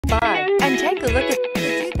and take a look at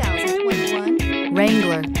the 2021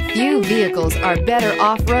 Wrangler. Few vehicles are better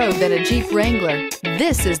off-road than a Jeep Wrangler.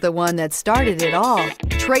 This is the one that started it all.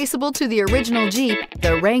 Traceable to the original Jeep,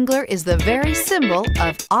 the Wrangler is the very symbol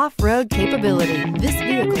of off-road capability. This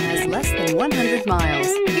vehicle has less than 100 miles.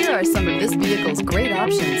 Here are some of this vehicle's great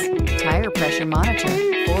options: tire pressure monitor,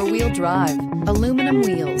 four-wheel drive, aluminum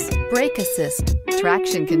wheels, brake assist,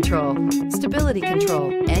 traction control, stability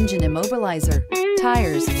control, engine immobilizer,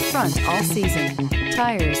 tires, front all season,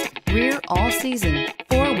 tires, rear all season,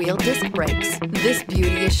 four-wheel disc brakes. This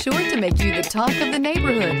beauty is sure to make you the talk of the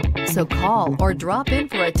neighborhood. So call or drop in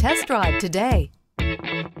for a test drive today.